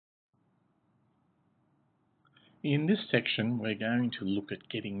In this section, we're going to look at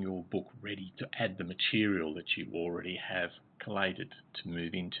getting your book ready to add the material that you already have collated to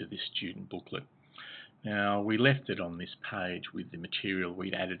move into this student booklet. Now, we left it on this page with the material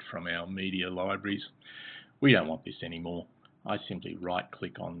we'd added from our media libraries. We don't want this anymore. I simply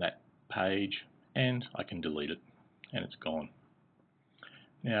right-click on that page and I can delete it, and it's gone.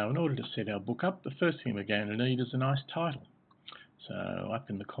 Now, in order to set our book up, the first thing we're going to need is a nice title. So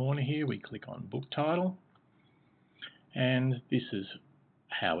up in the corner here, we click on Book Title. And this is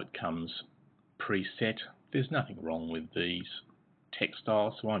how it comes preset. There's nothing wrong with these text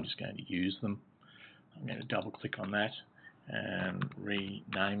styles, so I'm just going to use them. I'm going to double click on that and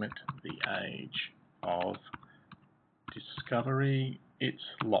rename it The Age of Discovery. It's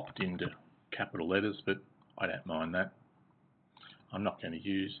locked into capital letters, but I don't mind that. I'm not going to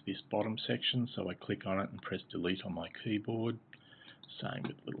use this bottom section, so I click on it and press delete on my keyboard. Same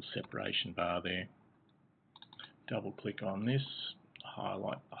with the little separation bar there. Double click on this,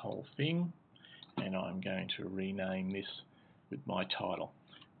 highlight the whole thing, and I'm going to rename this with my title,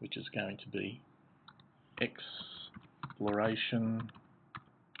 which is going to be Exploration,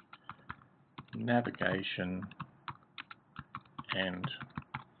 Navigation and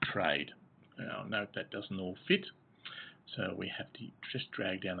Trade. Now note that doesn't all fit, so we have to just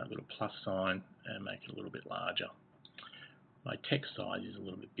drag down that little plus sign and make it a little bit larger. My text size is a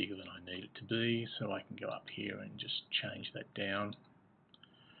little bit bigger than I need it to be, so I can go up here and just change that down.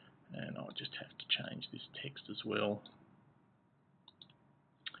 And I'll just have to change this text as well.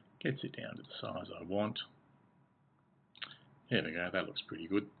 Gets it down to the size I want. There we go, that looks pretty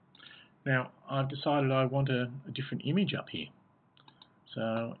good. Now, I've decided I want a different image up here.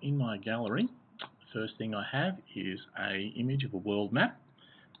 So in my gallery, the first thing I have is an image of a world map.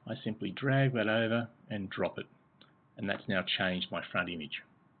 I simply drag that over and drop it. And that's now changed my front image.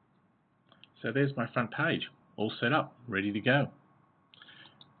 So there's my front page, all set up, ready to go.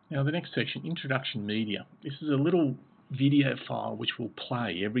 Now the next section, Introduction Media. This is a little video file which will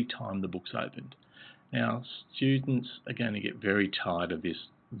play every time the book's opened. Now students are going to get very tired of this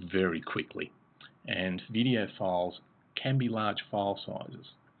very quickly, and video files can be large file sizes.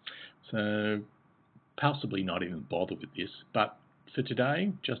 So possibly not even bother with this, but for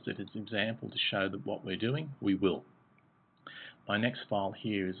today, just as an example to show that what we're doing, we will. My next file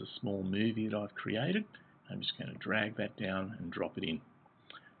here is a small movie that I've created. I'm just going to drag that down and drop it in.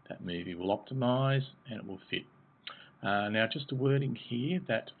 That movie will optimize and it will fit. Now just a wording here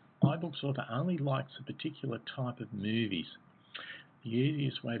that iBooks Author only likes a particular type of movies. The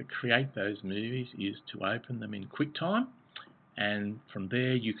easiest way to create those movies is to open them in QuickTime, and from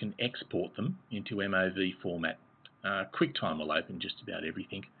there you can export them into MOV format. QuickTime will open just about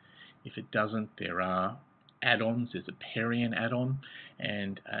everything. If it doesn't, there are add-ons. There's a Perian add-on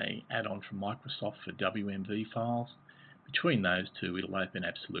and an add-on from Microsoft for WMV files. Between those two, it'll open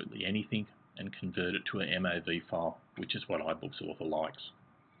absolutely anything and convert it to an MOV file, which is what iBooks Author likes.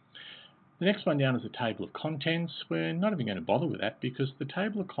 The next one down is a table of contents. We're not even going to bother with that because the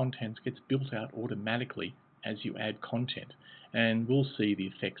table of contents gets built out automatically as you add content, and we'll see the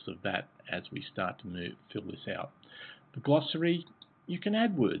effects of that as we start to fill this out. The glossary, you can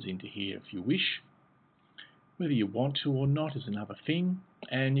add words into here if you wish. Whether you want to or not is another thing,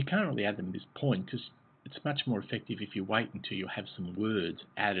 and you can't really add them at this point because it's much more effective if you wait until you have some words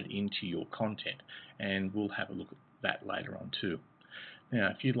added into your content, and we'll have a look at that later on too. Now,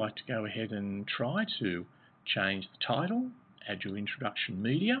 if you'd like to go ahead and try to change the title, add your introduction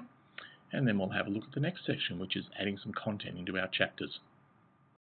media, and then we'll have a look at the next section, which is adding some content into our chapters.